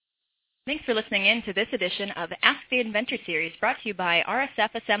Thanks for listening in to this edition of Ask the Inventor series brought to you by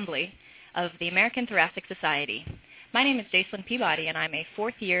RSF Assembly of the American Thoracic Society. My name is Jacelyn Peabody, and I'm a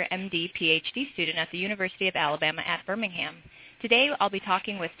fourth-year MD PhD student at the University of Alabama at Birmingham. Today I'll be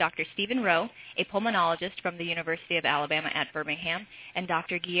talking with Dr. Stephen Rowe, a pulmonologist from the University of Alabama at Birmingham, and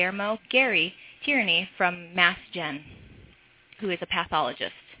Dr. Guillermo Gary Tierney from Mass Gen, who is a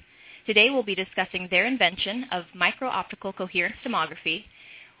pathologist. Today we'll be discussing their invention of micro-optical coherence tomography.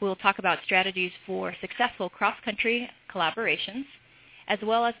 We'll talk about strategies for successful cross-country collaborations, as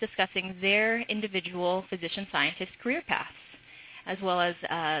well as discussing their individual physician-scientist career paths, as well as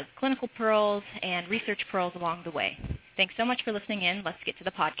clinical pearls and research pearls along the way. Thanks so much for listening in. Let's get to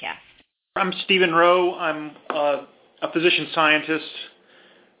the podcast. I'm Stephen Rowe. I'm a physician-scientist.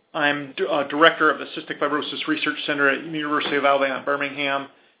 I'm director of the Cystic Fibrosis Research Center at the University of Alabama at Birmingham,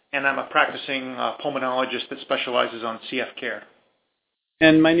 and I'm a practicing pulmonologist that specializes on CF care.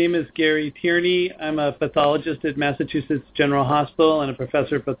 And my name is Gary Tierney. I'm a pathologist at Massachusetts General Hospital and a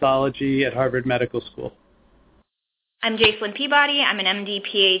professor of pathology at Harvard Medical School. I'm Jacelyn Peabody. I'm an MD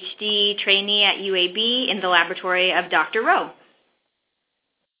PhD trainee at UAB in the laboratory of Dr. Rowe.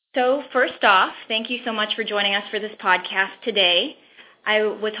 So first off, thank you so much for joining us for this podcast today. I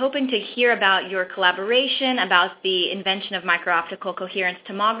was hoping to hear about your collaboration, about the invention of micro-optical coherence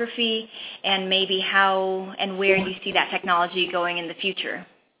tomography, and maybe how and where you see that technology going in the future.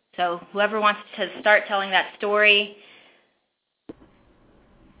 So whoever wants to start telling that story.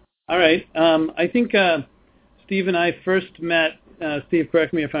 All right. I think Steve and I first met, Steve,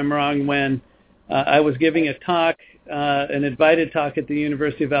 correct me if I'm wrong, when I was giving a talk, an invited talk at the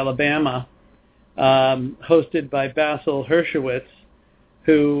University of Alabama, hosted by Basil Hershowitz,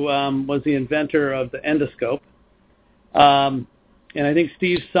 who was the inventor of the endoscope. And I think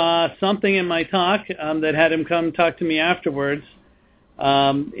Steve saw something in my talk that had him come talk to me afterwards,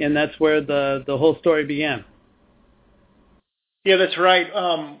 and that's where the whole story began. Yeah, that's right.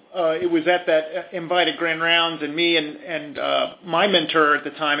 It was at that invited grand rounds, and me and my mentor at the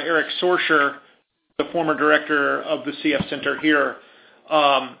time, Eric Sorscher, the former director of the CF Center here,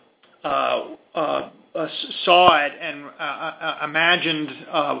 saw it and imagined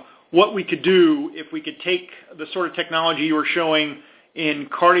what we could do if we could take the sort of technology you were showing in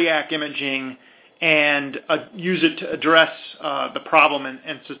cardiac imaging and use it to address the problem in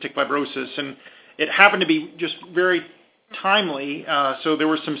cystic fibrosis. And it happened to be just very timely, so there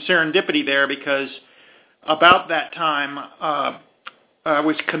was some serendipity there because about that time I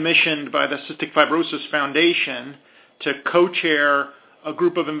was commissioned by the Cystic Fibrosis Foundation to co-chair a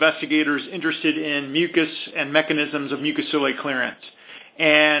group of investigators interested in mucus and mechanisms of mucociliary clearance.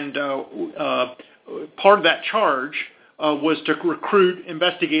 And part of that charge was to recruit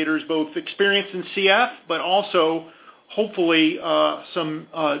investigators both experienced in CF, but also hopefully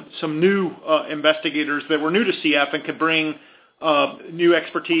some new investigators that were new to CF and could bring new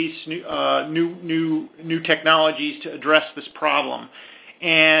expertise, new technologies to address this problem.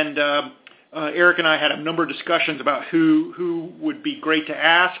 And Eric and I had a number of discussions about who would be great to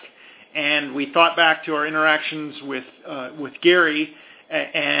ask, and we thought back to our interactions with Gary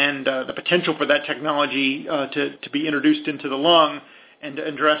and the potential for that technology to be introduced into the lung and to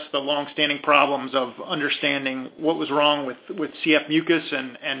address the long-standing problems of understanding what was wrong with CF mucus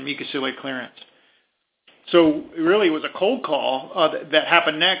and mucociliary clearance. So really it was a cold call that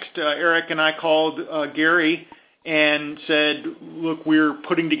happened next. Eric and I called Gary and said, look, we're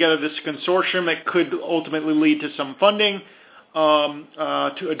putting together this consortium that could ultimately lead to some funding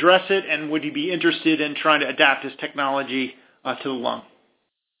to address it, and would he be interested in trying to adapt his technology to the lung?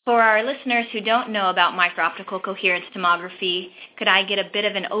 For our listeners who don't know about micro-optical coherence tomography, could I get a bit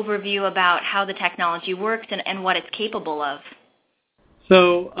of an overview about how the technology works and what it's capable of?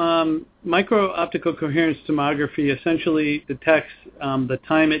 So micro-optical coherence tomography essentially detects the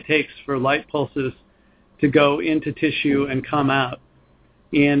time it takes for light pulses to go into tissue and come out.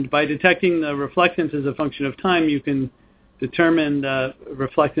 And by detecting the reflectance as a function of time, you can determine the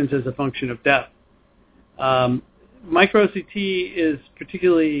reflectance as a function of depth. Micro-OCT is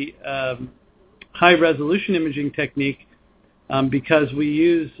particularly high-resolution imaging technique because we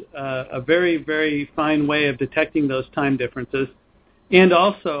use a very, very fine way of detecting those time differences. And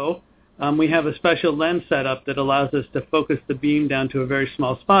also, we have a special lens setup that allows us to focus the beam down to a very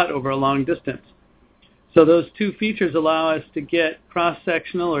small spot over a long distance. So those two features allow us to get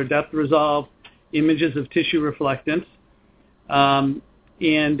cross-sectional or depth resolve images of tissue reflectance, and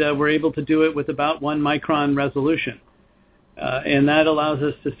we're able to do it with about 1 micron resolution. And that allows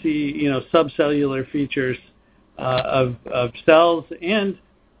us to see, subcellular features of cells and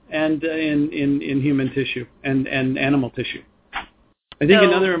in human tissue and animal tissue. I think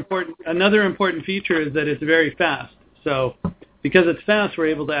another important feature is that it's very fast. So because it's fast, we're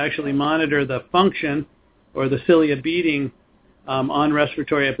able to actually monitor the function or the cilia beating on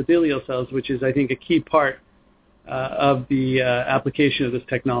respiratory epithelial cells, which is, I think, a key part of the application of this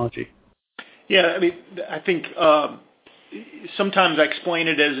technology. Yeah, I mean, I think sometimes I explain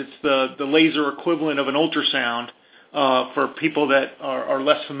it as it's the laser equivalent of an ultrasound for people that are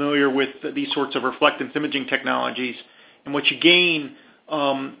less familiar with these sorts of reflectance imaging technologies. And what you gain,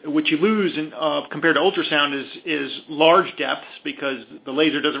 what you lose compared to ultrasound is large depths because the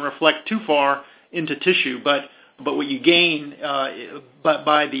laser doesn't reflect too far into tissue. But what you gain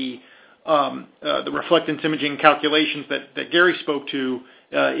by the reflectance imaging calculations that Gary spoke to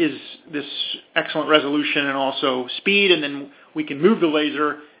is this excellent resolution and also speed, and then we can move the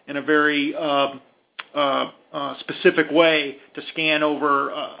laser in a very specific way to scan over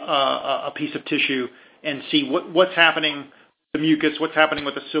a piece of tissue and see what's happening with the mucus, what's happening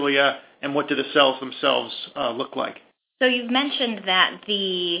with the cilia, and what do the cells themselves look like. So you've mentioned that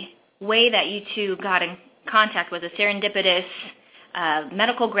the way that you two got in contact was a serendipitous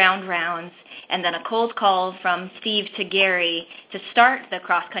medical ground rounds and then a cold call from Steve to Gary to start the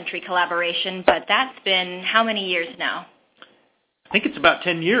cross-country collaboration, but that's been how many years now? I think it's about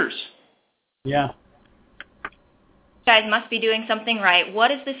 10 years. Yeah. You guys must be doing something right.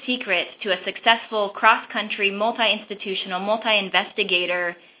 What is the secret to a successful cross-country, multi-institutional,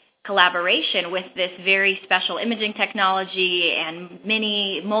 multi-investigator collaboration with this very special imaging technology and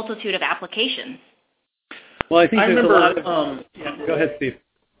multitude of applications? Well, I think there's a lot of... go ahead, Steve.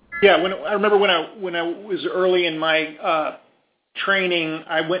 Yeah, I remember when I was early in my training,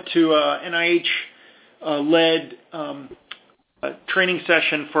 I went to an NIH-led training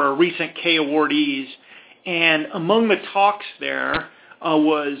session for recent K awardees, and among the talks there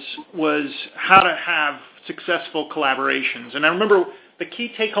was how to have successful collaborations. And I remember the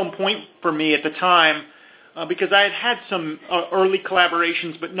key take-home point for me at the time, because I had some early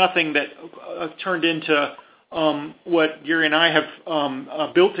collaborations, but nothing that turned into what Gary and I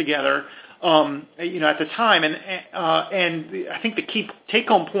have built together, at the time. And I think the key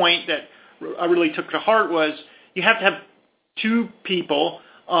take-home point that I really took to heart was you have to have two people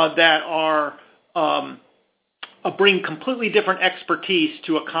that are bring completely different expertise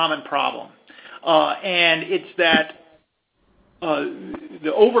to a common problem, and it's that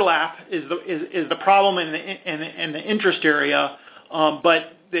the overlap is the problem in the interest area,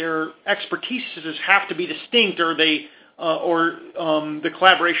 but their expertises have to be distinct, or the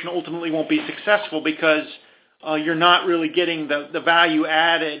collaboration ultimately won't be successful because you're not really getting the value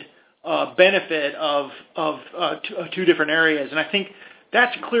added benefit of two different areas. And I think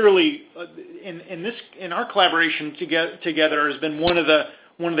that's clearly in our collaboration together has been one of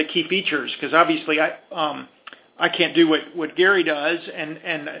the key features, because obviously I can't do what Gary does,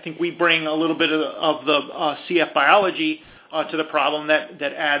 and I think we bring a little bit of the CF biology to the problem that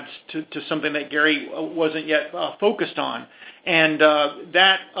adds to something that Gary wasn't yet focused on. And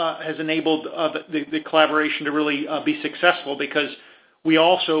that has enabled the collaboration to really be successful, because we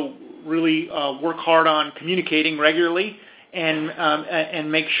also really work hard on communicating regularly and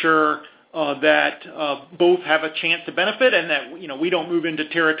make sure that both have a chance to benefit, and that we don't move into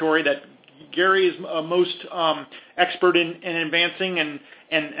territory that Gary is most expert in advancing,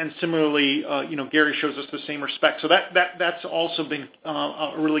 and similarly, Gary shows us the same respect. So that's also been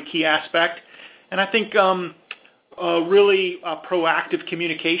a really key aspect. And I think really proactive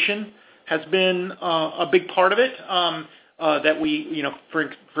communication has been a big part of it. That we,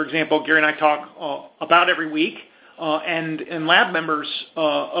 for example, Gary and I talk about every week, and lab members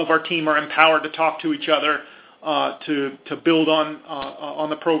of our team are empowered to talk to each other to build on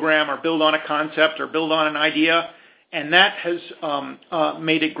the program, or build on a concept, or build on an idea, and that has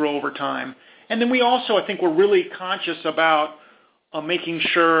made it grow over time. And then we also, I think, we're really conscious about making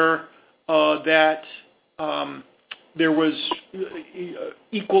sure that there was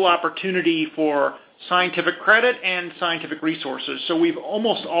equal opportunity for scientific credit and scientific resources. So we've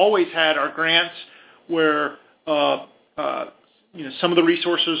almost always had our grants where some of the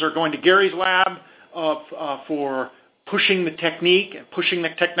resources are going to Gary's lab for pushing the technique and pushing the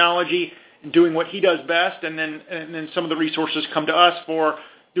technology and doing what he does best, and then some of the resources come to us for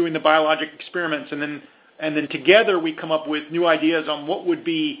doing the biologic experiments, and then together we come up with new ideas on what would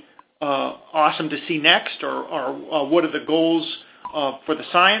be awesome to see next, or what are the goals for the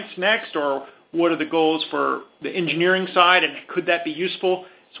science next, or what are the goals for the engineering side, and could that be useful?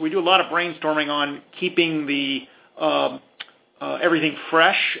 So we do a lot of brainstorming on keeping the everything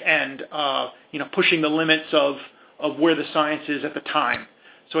fresh and pushing the limits of where the science is at the time.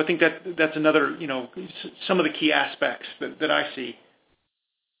 So I think that's another some of the key aspects that I see.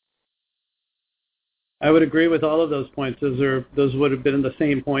 I would agree with all of those points. Those would have been the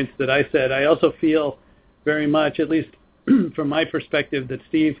same points that I said. I also feel very much, at least from my perspective, that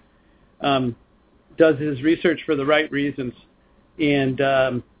Steve does his research for the right reasons, and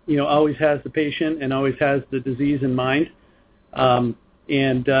always has the patient and always has the disease in mind,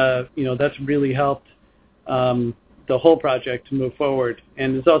 that's really helped the whole project to move forward,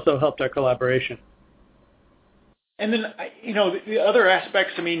 and it's also helped our collaboration. And then, the other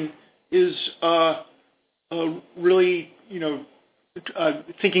aspects, is really,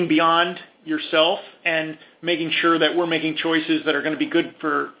 thinking beyond yourself and making sure that we're making choices that are going to be good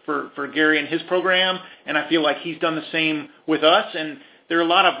for Gary and his program. And I feel like he's done the same with us. And there are a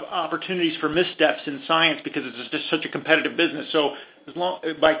lot of opportunities for missteps in science because it's just such a competitive business. So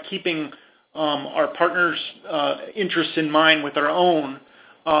by keeping our partners' interests in mind with our own,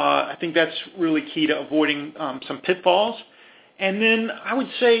 I think that's really key to avoiding some pitfalls. And then I would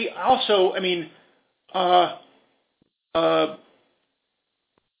say also,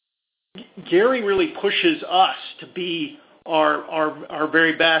 Gary really pushes us to be our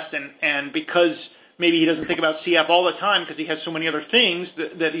very best, and because maybe he doesn't think about CF all the time because he has so many other things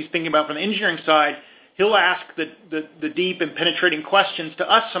that he's thinking about from the engineering side, he'll ask the deep and penetrating questions to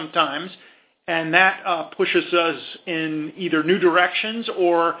us sometimes, and that pushes us in either new directions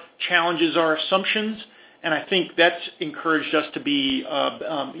or challenges our assumptions. And I think that's encouraged us to be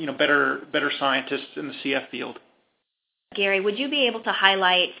better scientists in the CF field. Gary, would you be able to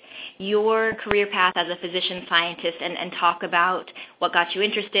highlight your career path as a physician scientist and talk about what got you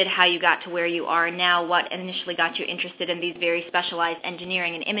interested, how you got to where you are now, what initially got you interested in these very specialized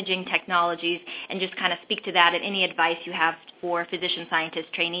engineering and imaging technologies, and just kind of speak to that and any advice you have for physician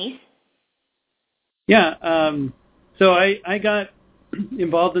scientist trainees? Yeah, so I got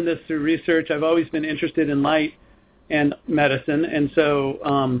involved in this through research. I've always been interested in light and medicine, and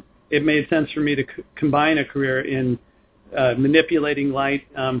so it made sense for me to combine a career in manipulating light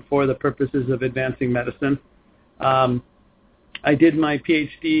for the purposes of advancing medicine. I did my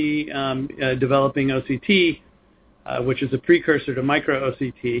PhD developing OCT, which is a precursor to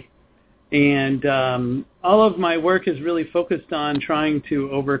micro-OCT, and all of my work is really focused on trying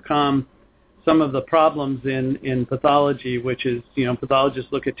to overcome some of the problems in pathology, which is,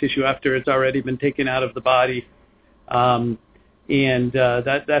 pathologists look at tissue after it's already been taken out of the body, and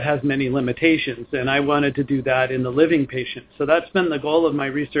that has many limitations, and I wanted to do that in the living patient. So that's been the goal of my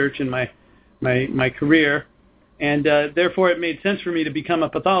research and my career, and therefore it made sense for me to become a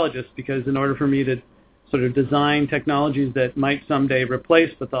pathologist, because in order for me to sort of design technologies that might someday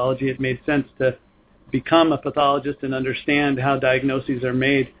replace pathology, it made sense to become a pathologist and understand how diagnoses are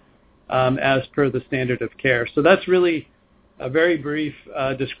made as per the standard of care. So that's really a very brief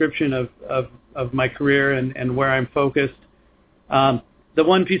description of my career and where I'm focused. The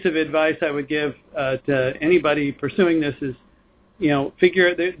one piece of advice I would give to anybody pursuing this is,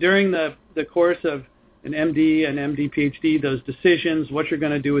 figure during the course of an MD, an MD PhD, those decisions, what you're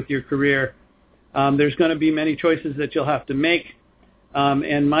going to do with your career, there's going to be many choices that you'll have to make.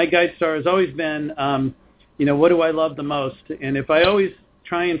 And my guide star has always been, what do I love the most? And if I always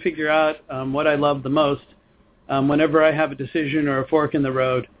try and figure out what I love the most, whenever I have a decision or a fork in the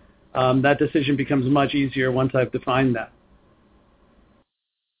road, that decision becomes much easier once I've defined that.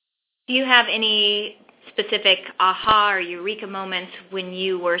 Do you have any specific aha or eureka moments when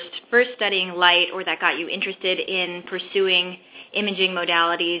you were first studying light, or that got you interested in pursuing imaging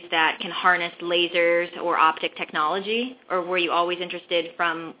modalities that can harness lasers or optic technology? Or were you always interested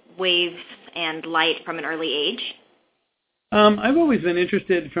from waves and light from an early age? I've always been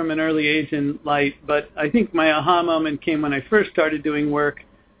interested from an early age in light, but I think my aha moment came when I first started doing work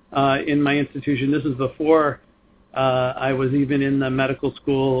in my institution. This is before I was even in the medical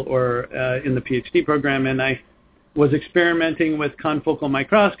school or in the PhD program, and I was experimenting with confocal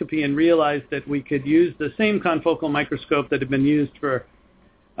microscopy and realized that we could use the same confocal microscope that had been used for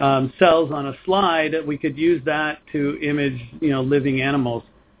cells on a slide. We could use that to image, living animals.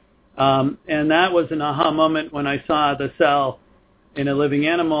 And that was an aha moment when I saw the cell in a living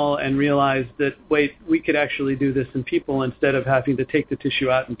animal and realized that, wait, we could actually do this in people instead of having to take the tissue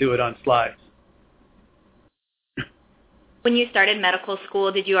out and do it on slides. When you started medical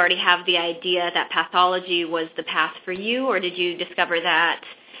school, did you already have the idea that pathology was the path for you, or did you discover that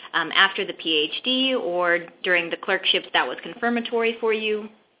after the PhD or during the clerkships that was confirmatory for you?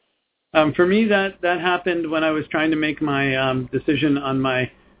 For me, that happened when I was trying to make my decision on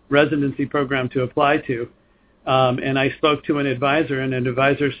my residency program to apply to, and I spoke to an advisor, and an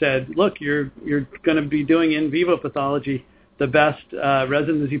advisor said, look, you're going to be doing in vivo pathology. The best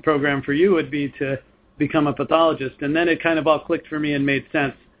residency program for you would be to become a pathologist. And then it kind of all clicked for me and made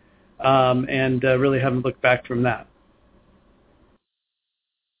sense. and really haven't looked back from that.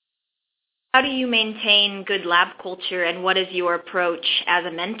 How do you maintain good lab culture, and what is your approach as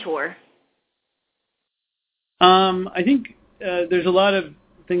a mentor? I think there's a lot of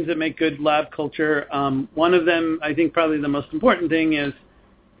things that make good lab culture. One of them, I think probably the most important thing, is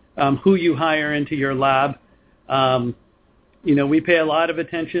who you hire into your lab. We pay a lot of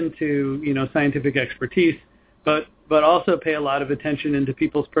attention to, scientific expertise, but also pay a lot of attention into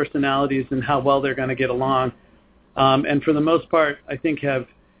people's personalities and how well they're going to get along. And for the most part, I think have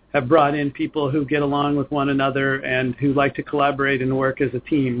brought in people who get along with one another and who like to collaborate and work as a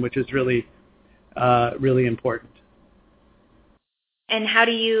team, which is really, really important. And how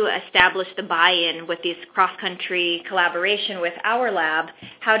do you establish the buy-in with this cross-country collaboration with our lab?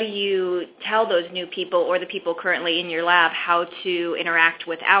 How do you tell those new people or the people currently in your lab how to interact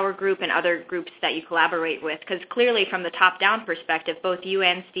with our group and other groups that you collaborate with? Because clearly from the top-down perspective, both you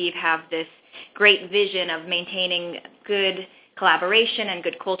and Steve have this great vision of maintaining good collaboration and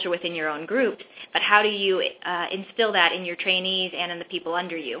good culture within your own group. But how do you instill that in your trainees and in the people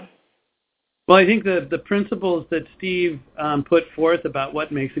under you? Well, I think the principles that Steve put forth about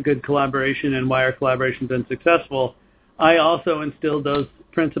what makes a good collaboration and why our collaboration's been successful, I also instilled those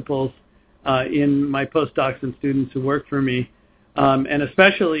principles in my postdocs and students who work for me. And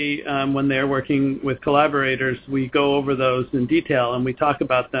especially when they're working with collaborators, we go over those in detail and we talk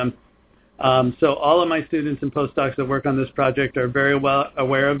about them. So all of my students and postdocs that work on this project are very well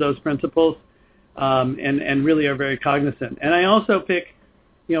aware of those principles and really are very cognizant. And I also pick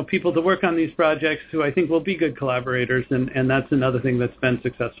people to work on these projects who I think will be good collaborators, and that's another thing that's been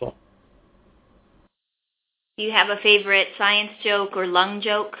successful. Do you have a favorite science joke or lung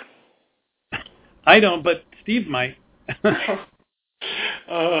joke? I don't, but Steve might.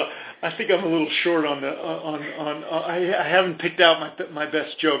 I think I'm a little short on the I haven't picked out my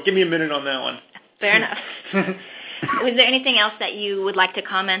best joke. Give me a minute on that one. Fair enough. Was there anything else that you would like to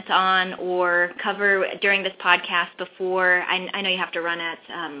comment on or cover during this podcast before? I know you have to run at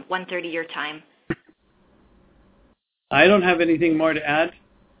 1:30 your time. I don't have anything more to add.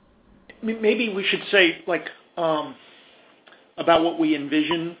 Maybe we should say, about what we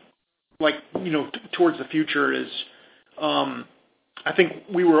envision, towards the future is, I think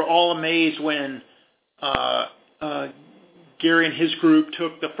we were all amazed when Gary and his group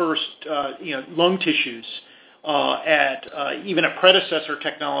took the first, lung tissues at even a predecessor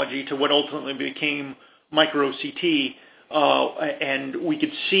technology to what ultimately became micro-OCT, and we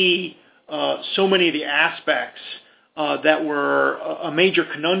could see so many of the aspects that were a major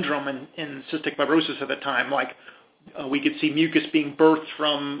conundrum in cystic fibrosis at the time, we could see mucus being birthed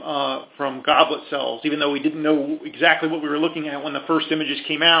from goblet cells, even though we didn't know exactly what we were looking at when the first images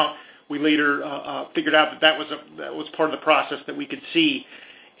came out. We later figured out that was part of the process that we could see.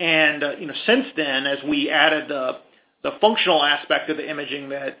 And since then, as we added the functional aspect of the imaging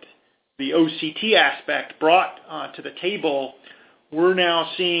that the OCT aspect brought to the table, we're now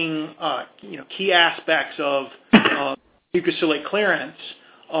seeing key aspects of mucociliary clearance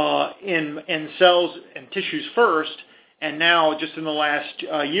in cells and tissues first, and now just in the last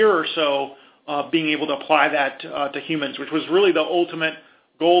year or so, being able to apply that to humans, which was really the ultimate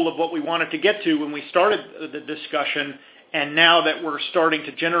goal of what we wanted to get to when we started the discussion. And now that we're starting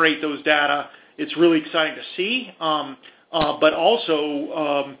to generate those data, it's really exciting to see. But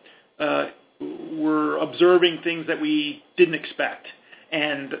also, we're observing things that we didn't expect.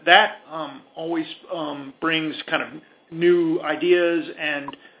 And that always brings kind of new ideas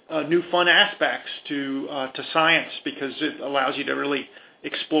and new fun aspects to science, because it allows you to really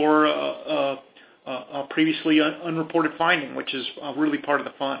explore a previously unreported finding, which is really part of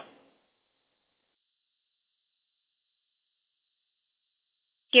the fun.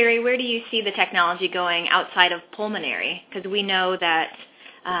 Gary, where do you see the technology going outside of pulmonary? Because we know that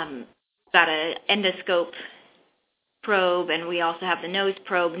got an endoscope probe, and we also have the nose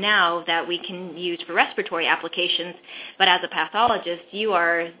probe now that we can use for respiratory applications. But as a pathologist, you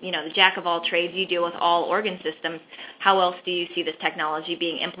are, the jack of all trades. You deal with all organ systems. How else do you see this technology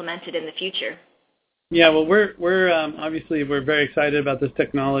being implemented in the future? Yeah, well, we're obviously we're very excited about this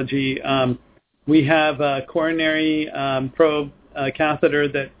technology. We have a coronary probe catheter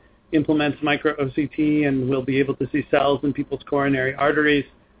that implements micro-OCT, and we'll be able to see cells in people's coronary arteries.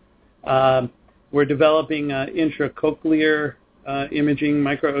 We're developing intracochlear imaging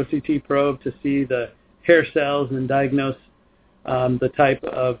micro-OCT probe to see the hair cells and diagnose the type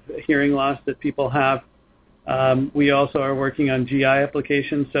of hearing loss that people have. We also are working on GI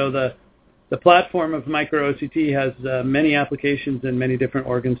applications. So the platform of micro-OCT has many applications in many different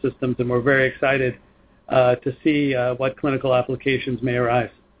organ systems, and we're very excited to see what clinical applications may arise.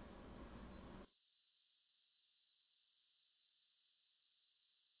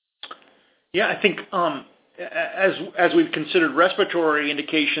 Yeah, I think as we've considered respiratory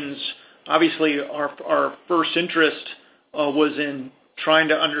indications, obviously our first interest was in trying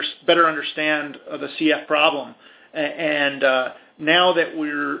to better understand the CF problem, and now that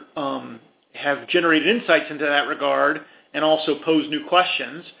we're have generated insights into that regard and also pose new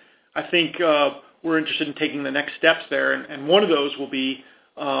questions, I think we're interested in taking the next steps there, and one of those will be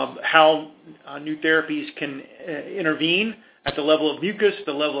how new therapies can intervene at the level of mucus,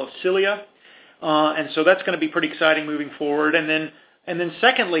 the level of cilia, and so that's going to be pretty exciting moving forward. And then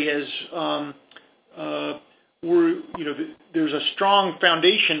secondly is there's a strong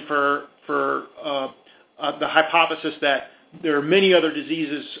foundation for the hypothesis that there are many other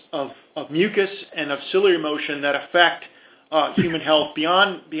diseases of mucus and of ciliary motion that affect human health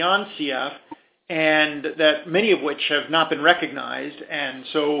beyond CF, and that many of which have not been recognized. And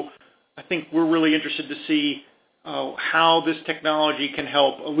so I think we're really interested to see how this technology can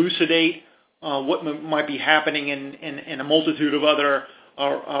help elucidate what might be happening in a multitude of other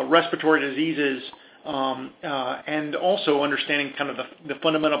respiratory diseases, and also understanding kind of the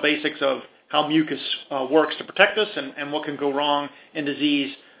fundamental basics of how mucus works to protect us and what can go wrong in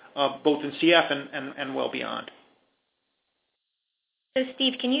disease, both in CF and well beyond. So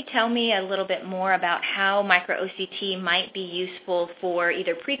Steve, can you tell me a little bit more about how micro-OCT might be useful for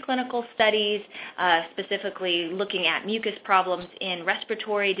either preclinical studies, specifically looking at mucus problems in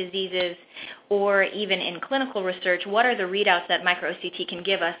respiratory diseases, or even in clinical research? What are the readouts that micro-OCT can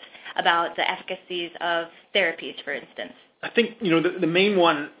give us about the efficacies of therapies, for instance? I think the main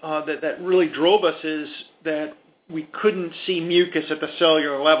one that really drove us is that we couldn't see mucus at the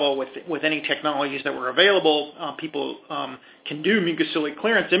cellular level with any technologies that were available. People can do mucociliary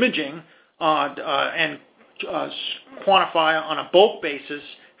clearance imaging and quantify on a bulk basis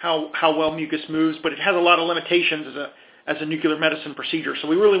how well mucus moves, but it has a lot of limitations as a nuclear medicine procedure. So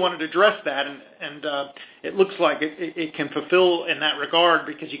we really wanted to address that, and it looks like it can fulfill in that regard,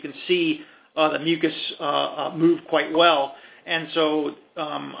 because you can see the mucus move quite well. And so,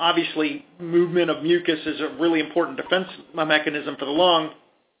 obviously, movement of mucus is a really important defense mechanism for the lung,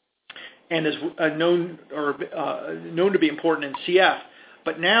 and is known to be important in CF.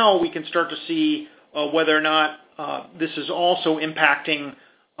 But now we can start to see whether or not this is also impacting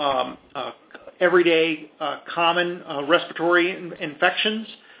everyday common respiratory infections,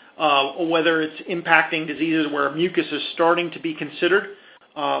 or whether it's impacting diseases where mucus is starting to be considered,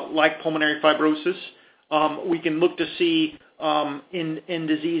 like pulmonary fibrosis. We can look to see in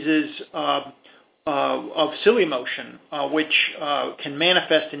diseases of cilia motion, which can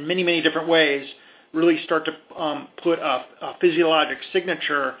manifest in many, many different ways, really start to put a physiologic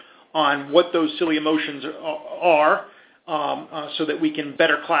signature on what those cilia motions are, so that we can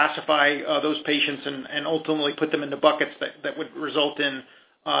better classify those patients and ultimately put them into buckets that would result in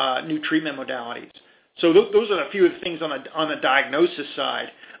new treatment modalities. So those are a few of the things on the diagnosis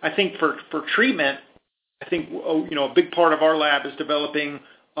side. I think for treatment, I think a big part of our lab is developing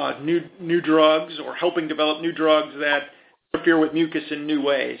new drugs, or helping develop new drugs that interfere with mucus in new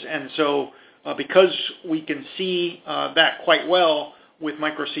ways. And so because we can see that quite well with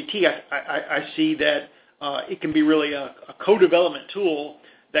micro-CT, I see that it can be really a co-development tool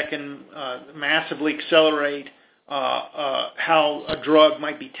that can massively accelerate how a drug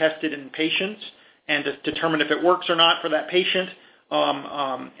might be tested in patients, and to determine if it works or not for that patient,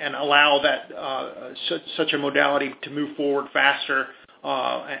 and allow that such a modality to move forward faster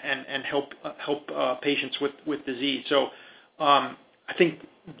and help patients with disease. So I think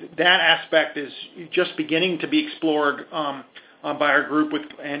that aspect is just beginning to be explored by our group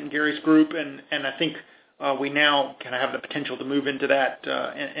and Gary's group, and I think we now kind of have the potential to move into that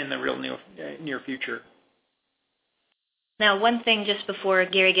in the real near future. Now, one thing just before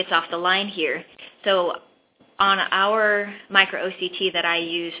Gary gets off the line here. So on our micro-OCT that I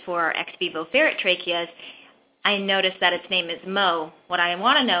use for our ex vivo ferret tracheas, I noticed that its name is Mo. What I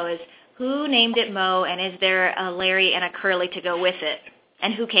want to know is, who named it Mo, and is there a Larry and a Curly to go with it?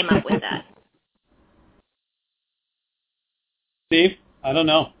 And who came up with that? Steve? I don't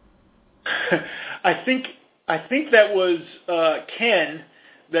know. I think that was Ken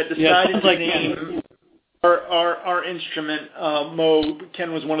that decided to name our instrument Mo.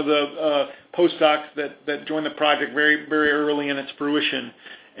 Ken was one of the postdocs that joined the project very, very early in its fruition,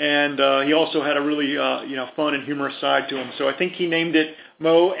 and he also had a really fun and humorous side to him. So I think he named it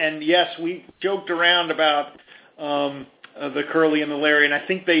Mo. And yes, we joked around about the Curly and the Larry, and I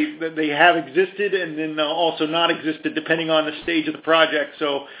think they have existed and then also not existed depending on the stage of the project.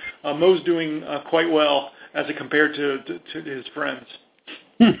 So Mo's doing quite well as compared to his friends.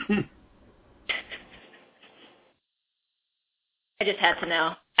 I just had to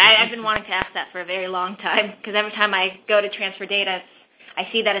know. I've been wanting to ask that for a very long time, because every time I go to transfer data, I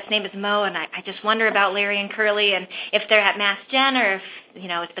see that its name is Mo, and I just wonder about Larry and Curly, and if they're at Mass Gen, or if,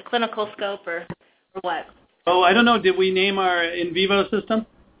 it's the clinical scope, or what. Oh, I don't know. Did we name our in vivo system?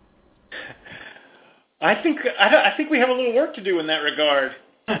 I think we have a little work to do in that regard.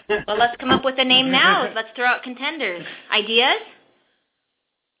 Well, let's come up with a name now. Let's throw out contenders. Ideas?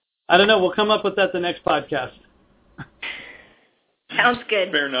 I don't know. We'll come up with that the next podcast. Sounds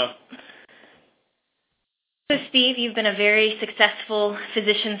good. Fair enough. So, Steve, you've been a very successful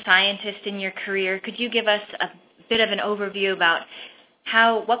physician-scientist in your career. Could you give us a bit of an overview about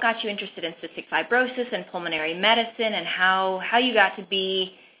what got you interested in cystic fibrosis and pulmonary medicine, and how you got to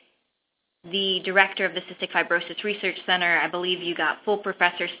be the director of the Cystic Fibrosis Research Center? I believe you got full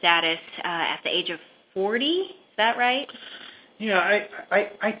professor status at the age of 40. Is that right? Yeah,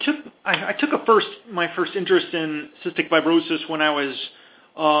 I took my first interest in cystic fibrosis when I was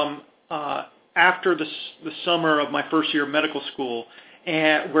after the summer of my first year of medical school,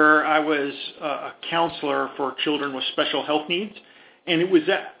 and where I was a counselor for children with special health needs. And it was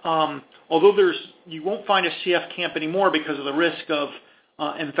although you won't find a CF camp anymore because of the risk of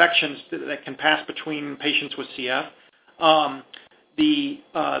infections that can pass between patients with CF.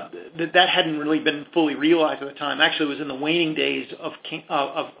 That hadn't really been fully realized at the time. Actually, it was in the waning days of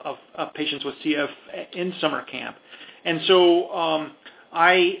patients with CF in summer camp. And so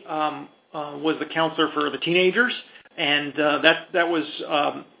I was the counselor for the teenagers, and that was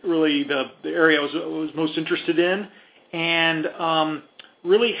really the area I was most interested in, and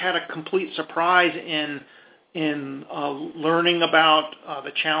really had a complete surprise in learning about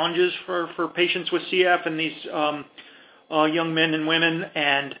the challenges for patients with CF and these young men and women,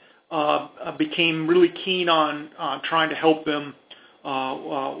 and became really keen on trying to help them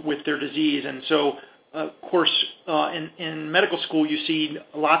with their disease. And so, of course, in medical school, you see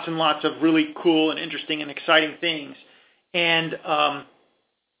lots and lots of really cool and interesting and exciting things. And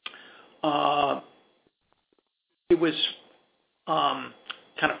it was kind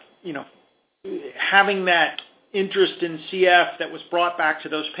of, having that interest in CF that was brought back to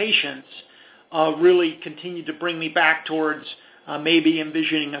those patients really continued to bring me back towards maybe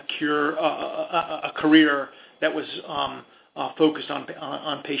envisioning a career that was focused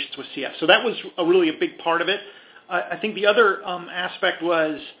on patients with CF. So that was really a big part of it. I think the other aspect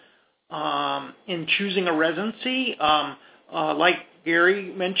was in choosing a residency. Like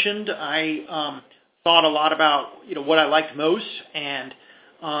Gary mentioned, I thought a lot about what I liked most, and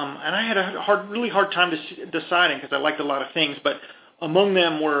I had a really hard time deciding because I liked a lot of things, but among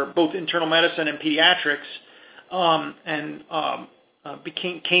them were both internal medicine and pediatrics, and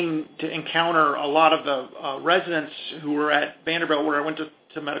came to encounter a lot of the residents who were at Vanderbilt, where I went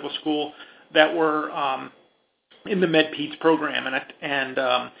to medical school, that were in the Med-Peds program, and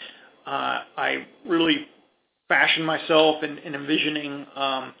I really fashioned myself in envisioning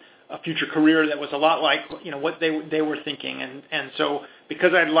a future career that was a lot like what they were thinking, and so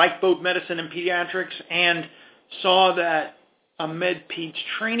because I liked both medicine and pediatrics and saw that a Med-Peds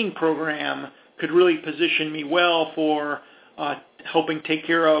training program could really position me well for helping take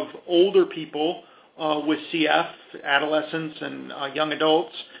care of older people with CF, adolescents and young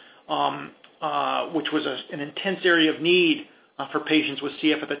adults, which was an intense area of need for patients with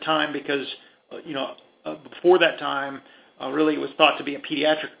CF at the time, because before that time, really it was thought to be a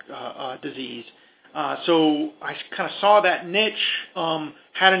pediatric disease. So I kind of saw that niche,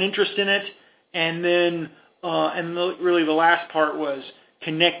 had an interest in it, and then really the last part was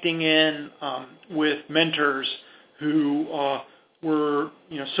connecting in with mentors who were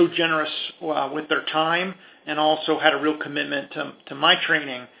so generous with their time, and also had a real commitment to my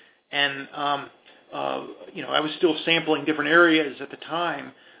training. And I was still sampling different areas at the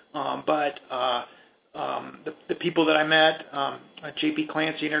time, but the people that I met, J.P.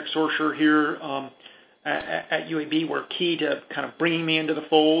 Clancy and Eric Sorsher here at UAB, were key to kind of bringing me into the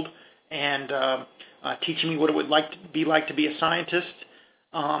fold and teaching me what it would be like to be a scientist,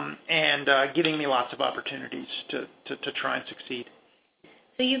 and giving me lots of opportunities to try and succeed.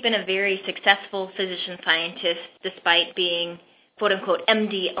 So you've been a very successful physician scientist despite being quote unquote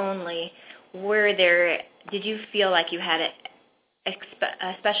MD only. Did you feel like you had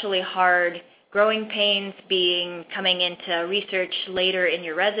especially hard growing pains coming into research later in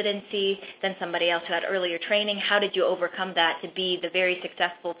your residency than somebody else who had earlier training? How did you overcome that to be the very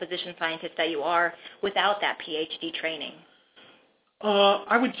successful physician scientist that you are without that PhD training?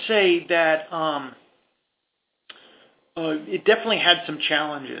 I would say that it definitely had some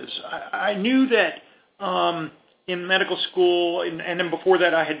challenges. I knew that in medical school, and then before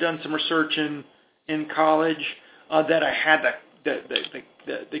that I had done some research in college, that I had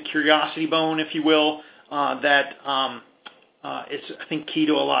the curiosity bone, if you will, that is, I think, key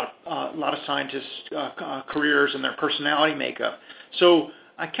to a lot of scientists' careers and their personality makeup. So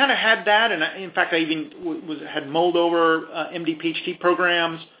I kind of had that, and in fact, I even had mulled over MD PhD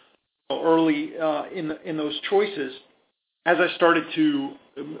programs early in those choices. As I started to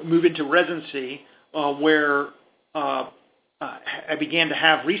move into residency, where I began to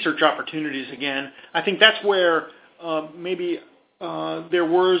have research opportunities again, I think that's where maybe there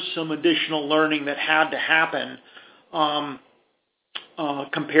was some additional learning that had to happen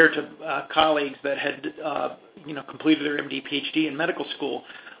compared to colleagues that had completed their MD PhD in medical school.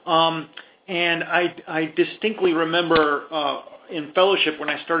 And I distinctly remember in fellowship when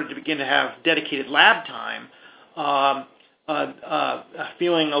I started to begin to have dedicated lab time,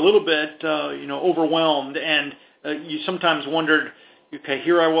 feeling a little bit overwhelmed, and you sometimes wondered, okay,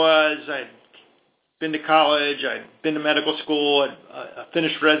 here I was, I'd been to college, I'd been to medical school, I'd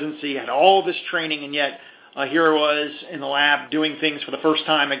finished residency, had all this training, and yet here I was in the lab doing things for the first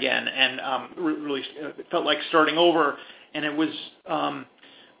time again, and really it felt like starting over, and it was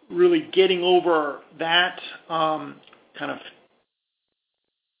really getting over that kind of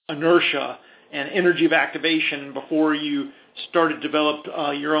inertia and energy of activation before you started to develop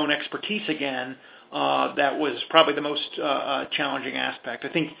your own expertise again. That was probably the most challenging aspect. I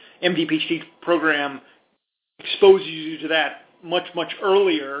think MD PhD program exposes you to that much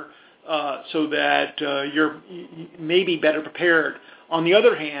earlier, so that you're maybe better prepared. On the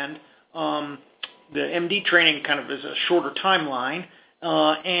other hand, the MD training kind of is a shorter timeline,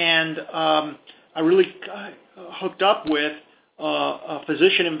 and I really hooked up with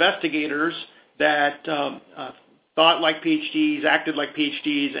physician investigators that thought like PhDs, acted like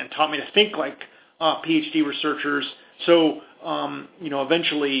PhDs, and taught me to think like PhD researchers. So,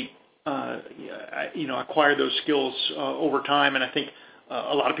 eventually, I acquired those skills over time, and I think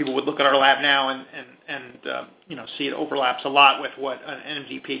a lot of people would look at our lab now and see it overlaps a lot with what an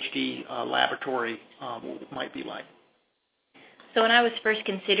MD PhD laboratory might be like. So when I was first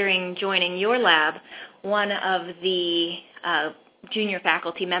considering joining your lab, one of the junior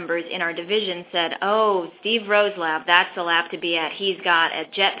faculty members in our division said, "Oh, Steve Rowe's lab, that's the lab to be at. He's got a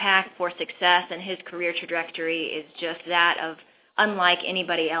jetpack for success, and his career trajectory is just that of unlike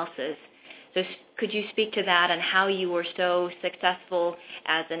anybody else's." So could you speak to that and how you were so successful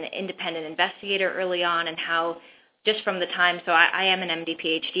as an independent investigator early on, and how just from the time, so I am an MD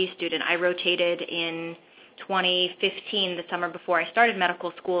PhD student, I rotated in 2015, the summer before I started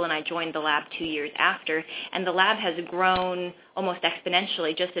medical school, and I joined the lab 2 years after. And the lab has grown almost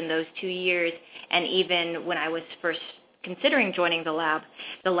exponentially just in those 2 years. And even when I was first considering joining the lab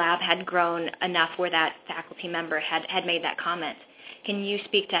had grown enough where that faculty member had made that comment. Can you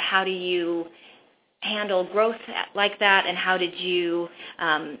speak to how do you handle growth like that, and how did you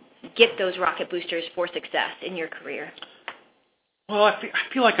get those rocket boosters for success in your career? Well, I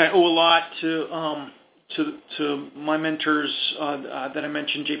feel like I owe a lot to my mentors that I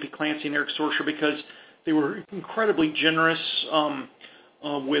mentioned, J.P. Clancy and Eric Sorscher, because they were incredibly generous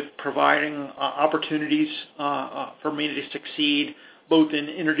with providing opportunities for me to succeed, both in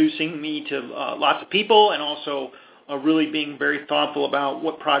introducing me to lots of people and also really being very thoughtful about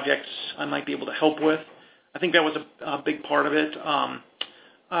what projects I might be able to help with. I think that was a big part of it.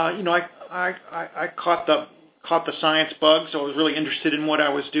 I caught the science bug, so I was really interested in what I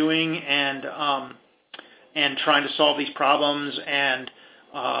was doing and trying to solve these problems, and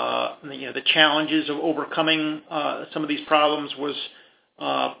the challenges of overcoming some of these problems was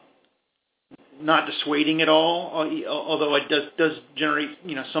not dissuading at all. Although it does generate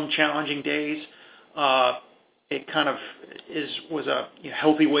some challenging days. It kind of was a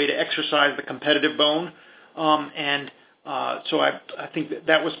healthy way to exercise the competitive bone, so I think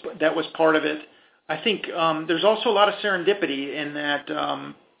that was part of it. I think there's also a lot of serendipity in that.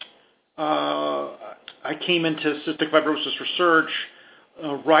 I came into cystic fibrosis research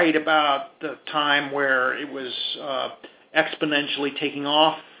right about the time where it was exponentially taking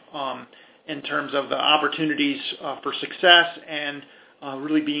off in terms of the opportunities for success and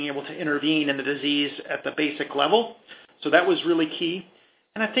really being able to intervene in the disease at the basic level. So that was really key.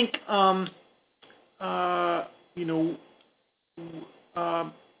 And I think, one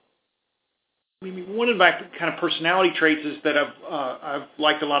of my kind of personality traits is that I've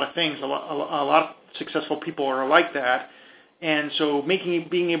liked a lot of things. A lot of successful people are like that, and so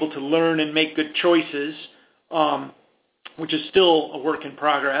being able to learn and make good choices, which is still a work in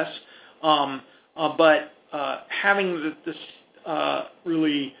progress, but having this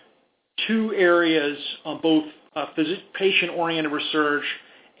really two areas, both patient-oriented research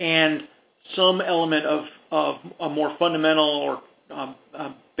and some element of a more fundamental or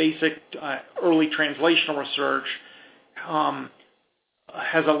basic early translational research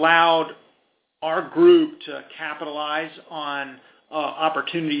has allowed our group to capitalize on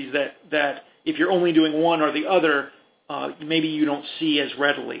opportunities that if you're only doing one or the other, maybe you don't see as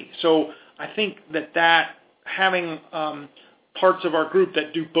readily. So I think that having parts of our group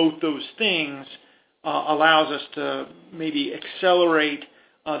that do both those things allows us to maybe accelerate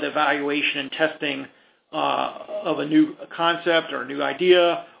the evaluation and testing of a new concept or a new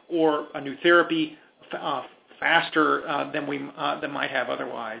idea or a new therapy faster than might have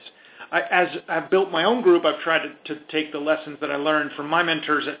otherwise. As I've built my own group, I've tried to take the lessons that I learned from my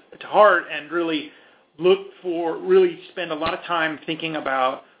mentors to heart and really spend a lot of time thinking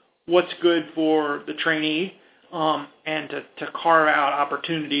about what's good for the trainee and to carve out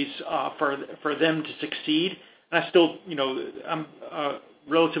opportunities for them to succeed. And I still, I'm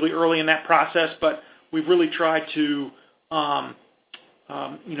relatively early in that process, but we've really tried to,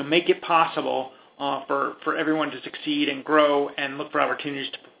 make it possible for everyone to succeed and grow and look for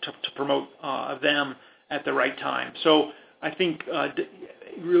opportunities to promote them at the right time. So I think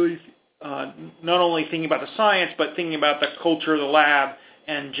really not only thinking about the science, but thinking about the culture of the lab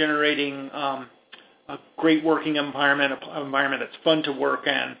and generating a great working environment, an environment that's fun to work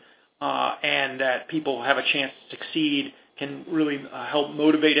in, and that people have a chance to succeed can really help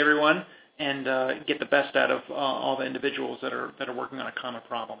motivate everyone and get the best out of all the individuals that are working on a common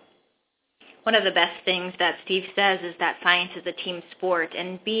problem. One of the best things that Steve says is that science is a team sport,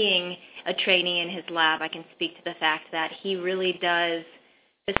 and being a trainee in his lab, I can speak to the fact that he really does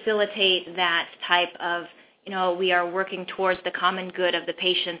facilitate that type of, we are working towards the common good of the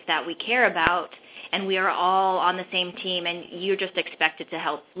patients that we care about, and we are all on the same team, and you're just expected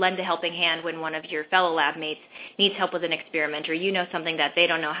to lend a helping hand when one of your fellow lab mates needs help with an experiment or you know something that they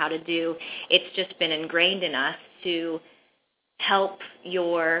don't know how to do. It's just been ingrained in us to help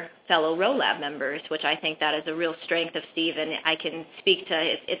your fellow row lab members, which I think that is a real strength of Steve, and I can speak to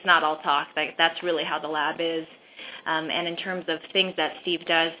it's not all talk. That's really how the lab is. And in terms of things that Steve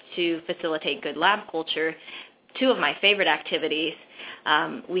does to facilitate good lab culture, two of my favorite activities,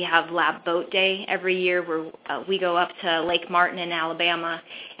 we have Lab Boat Day every year where we go up to Lake Martin in Alabama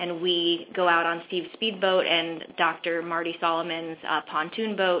and we go out on Steve's speedboat and Dr. Marty Solomon's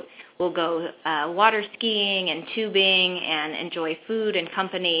pontoon boat. We'll go water skiing and tubing and enjoy food and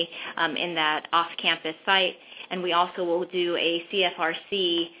company in that off-campus site. And we also will do a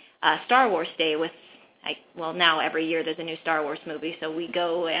CFRC Star Wars Day with, now every year there's a new Star Wars movie, so we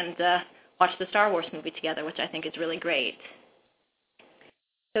go and watch the Star Wars movie together, which I think is really great.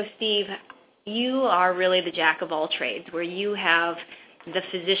 So Steve, you are really the jack of all trades, where you have the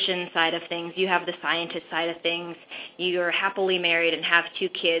physician side of things, you have the scientist side of things, you're happily married and have 2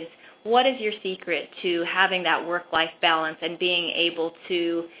 kids. What is your secret to having that work-life balance and being able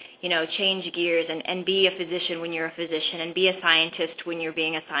to, change gears and be a physician when you're a physician and be a scientist when you're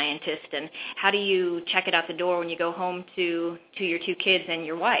being a scientist? And how do you check it out the door when you go home to your 2 kids and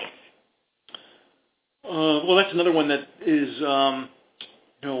your wife? Well, that's another one that is,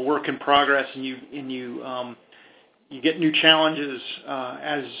 work in progress, and you get new challenges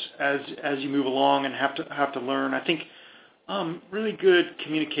as you move along and have to learn. I think really good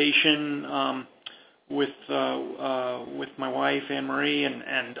communication with my wife Anne Marie and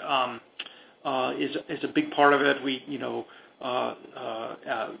is a big part of it.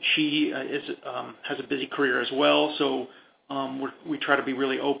 She has a busy career as well, so we try to be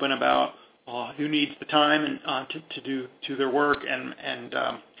really open about who needs the time and to do their work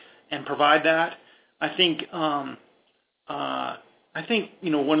and provide that. I think one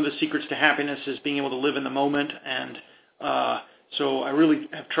of the secrets to happiness is being able to live in the moment, and so I really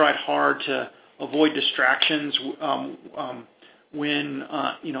have tried hard to avoid distractions when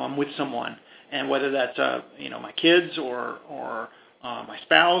I'm with someone, and whether that's my kids or my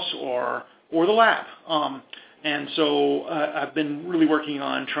spouse or the lab. And so I've been really working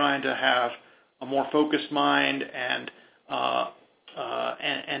on trying to have a more focused mind and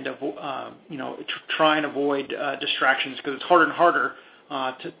try and avoid distractions, because it's harder and harder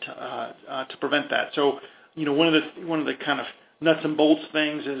to prevent that. So one of the kind of nuts and bolts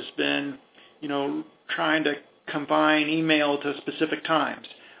things has been trying to combine email to specific times,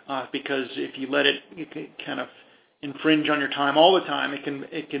 because if you let it kind of infringe on your time all the time, it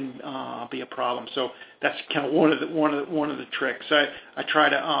can be a problem. So that's kind of one of the tricks. I try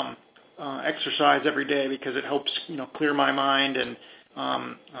to exercise every day because it helps clear my mind and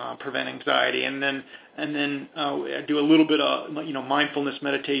prevent anxiety. And then I do a little bit of mindfulness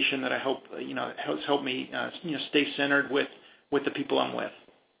meditation that I hope helps me stay centered with the people I'm with.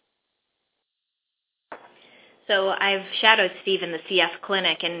 So I've shadowed Steve in the CF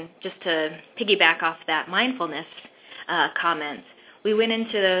clinic, and just to piggyback off that mindfulness comments, we went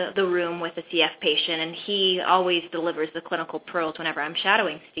into the room with a CF patient, and he always delivers the clinical pearls whenever I'm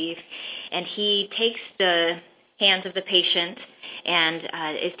shadowing Steve. And he takes the hands of the patient and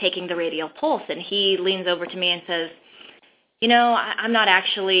is taking the radial pulse, and he leans over to me and says, I'm not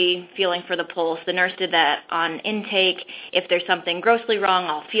actually feeling for the pulse. The nurse did that on intake. If there's something grossly wrong,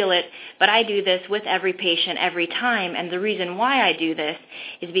 I'll feel it. But I do this with every patient every time, and the reason why I do this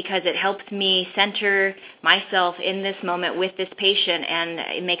is because it helps me center myself in this moment with this patient, and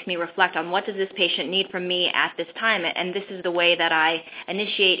it makes me reflect on what does this patient need from me at this time. And this is the way that I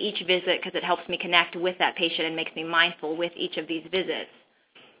initiate each visit, because it helps me connect with that patient and makes me mindful with each of these visits.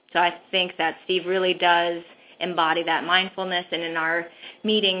 So I think that Steve really does embody that mindfulness, and in our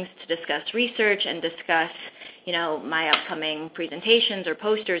meetings to discuss research and discuss, my upcoming presentations or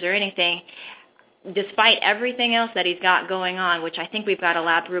posters or anything, despite everything else that he's got going on, which I think we've got a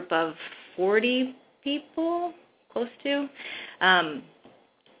lab group of 40 people, close to,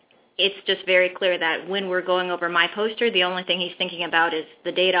 it's just very clear that when we're going over my poster, the only thing he's thinking about is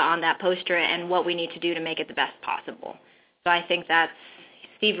the data on that poster and what we need to do to make it the best possible. So I think that's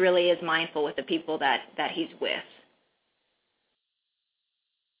Steve really is mindful with the people that he's with.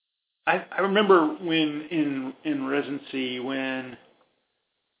 I remember when in residency when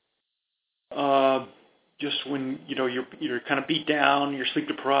you're kind of beat down, you're sleep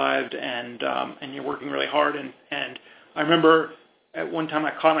deprived, and you're working really hard, and I remember at one time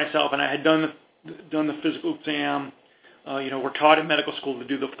I caught myself, and I had done the physical exam. We're taught in medical school to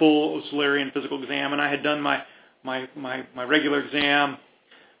do the full Oslerien physical exam, and I had done my regular exam.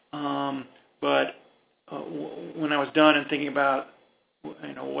 But when I was done and thinking about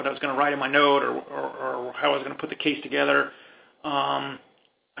what I was going to write in my note or how I was going to put the case together, I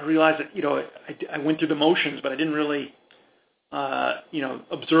realized that I went through the motions, but I didn't really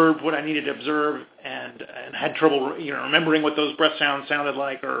observe what I needed to observe, and had trouble remembering what those breath sounds sounded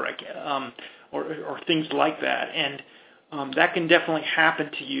like, or things like that. And that can definitely happen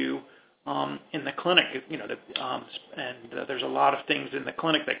to you in the clinic, there's a lot of things in the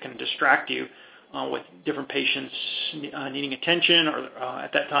clinic that can distract you with different patients needing attention, or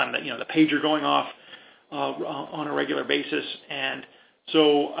at that time that the pager going off on a regular basis. And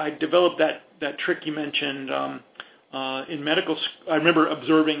so I developed that trick you mentioned in medical. I remember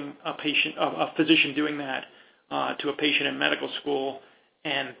observing a physician doing that to a patient in medical school,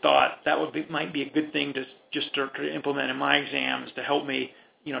 and thought that might be a good thing to just start to implement in my exams to help me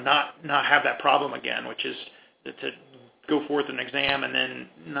not have that problem again, which is to go forth an exam and then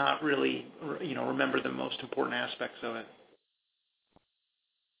not really, remember the most important aspects of it.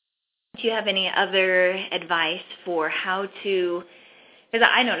 Do you have any other advice for how to, because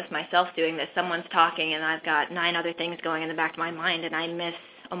I notice myself doing this, someone's talking and I've got 9 other things going in the back of my mind, and I miss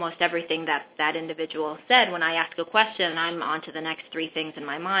almost everything that individual said. When I ask a question, I'm on to the next 3 things in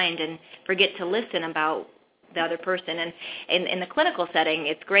my mind and forget to listen about the other person. And in the clinical setting,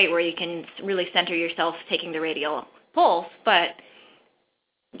 it's great where you can really center yourself taking the radial pulse, but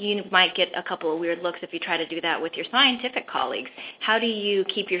you might get a couple of weird looks if you try to do that with your scientific colleagues. How do you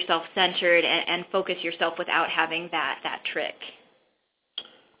keep yourself centered and focus yourself without having that trick?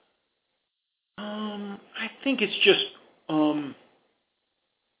 I think it's just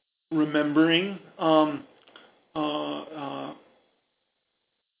remembering,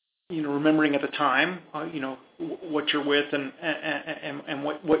 remembering at the time, what you're with and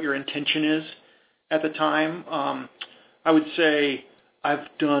what your intention is at the time. I would say I've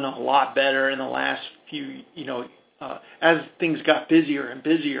done a lot better in the last few, as things got busier and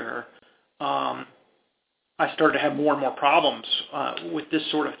busier, I started to have more and more problems with this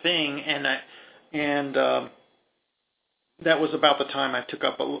sort of thing, and that was about the time I took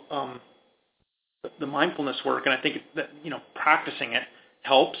up the mindfulness work, and I think that practicing it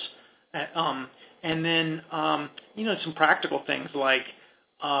helps. And then some practical things like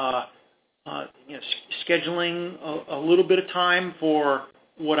scheduling a little bit of time for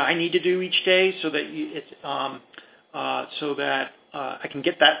what I need to do each day, so that I can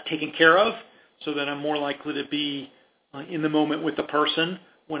get that taken care of, so that I'm more likely to be in the moment with the person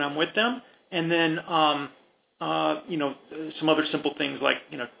when I'm with them. And then some other simple things like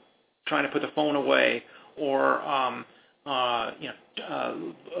trying to put the phone away, or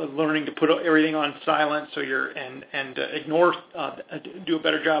learning to put everything on silent, so ignore, do a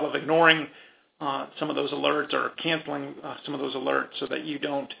better job of ignoring some of those alerts, or canceling some of those alerts, so that you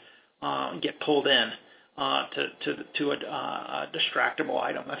don't get pulled in to a distractible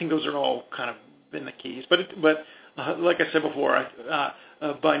item. I think those are all kind of been the keys. But like I said before,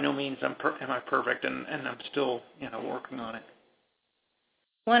 by no means am I perfect, and I'm still working on it.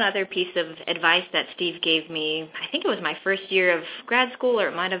 One other piece of advice that Steve gave me, I think it was my first year of grad school, or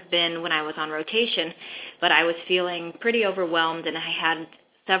it might have been when I was on rotation, but I was feeling pretty overwhelmed, and I had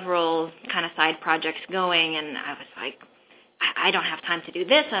several kind of side projects going, and I was like, I don't have time to do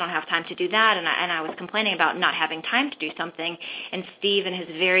this, I don't have time to do that, and I was complaining about not having time to do something, and Steve, in his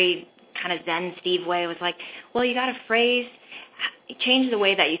very kind of Zen Steve way, was like, well, you got to change the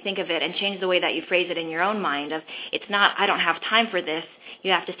way that you think of it and change the way that you phrase it in your own mind of, it's not, I don't have time for this.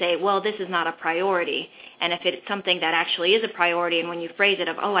 You have to say, well, this is not a priority. And if it's something that actually is a priority, and when you phrase it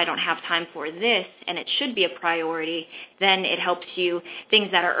of, oh, I don't have time for this, and it should be a priority, then it helps you, things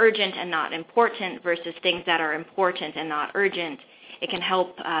that are urgent and not important versus things that are important and not urgent. It can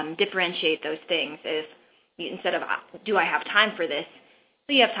help differentiate those things. If instead of, do I have time for this?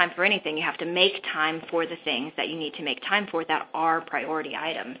 Well, you have time for anything. You have to make time for the things that you need to make time for that are priority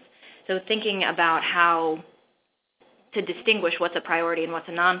items. So thinking about how to distinguish what's a priority and what's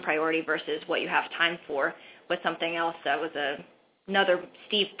a non-priority versus what you have time for was something else that was another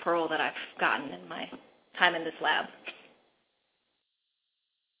Steve pearl that I've gotten in my time in this lab.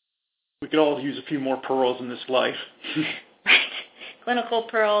 We could all use a few more pearls in this life. Right. Clinical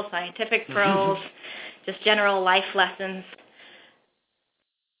pearls, scientific pearls, just general life lessons.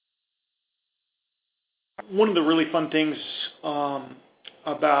 One of the really fun things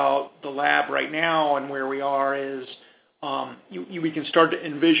about the lab right now and where we are is we can start to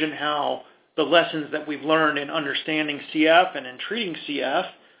envision how the lessons that we've learned in understanding CF and in treating CF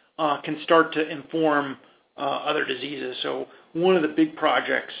can start to inform other diseases. So one of the big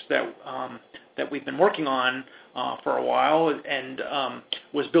projects that we've been working on for a while and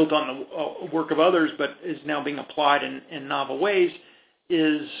was built on the work of others but is now being applied in novel ways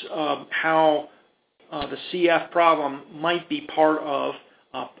is how the CF problem might be part of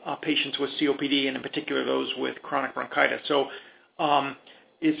patients with COPD, and in particular those with chronic bronchitis. So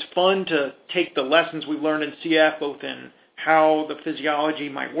it's fun to take the lessons we've learned in CF, both in how the physiology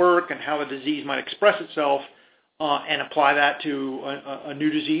might work and how the disease might express itself, and apply that to a new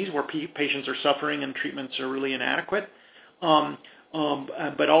disease where patients are suffering and treatments are really inadequate,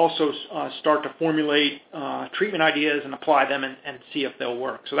 but also start to formulate treatment ideas and apply them and see if they'll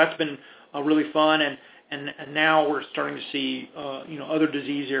work. So that's been really fun, and now we're starting to see other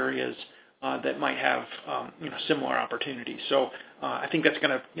disease areas that might have similar opportunities. So I think that's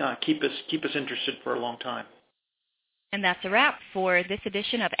going to keep us interested for a long time. And that's a wrap for this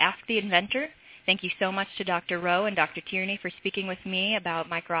edition of Ask the Inventor. Thank you so much to Dr. Rowe and Dr. Tierney for speaking with me about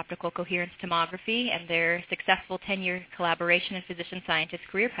micro-optical coherence tomography and their successful 10-year collaboration in physician-scientist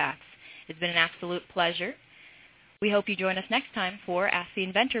career paths. It's been an absolute pleasure. We hope you join us next time for Ask the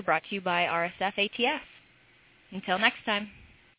Inventor, brought to you by RSF ATS. Until next time.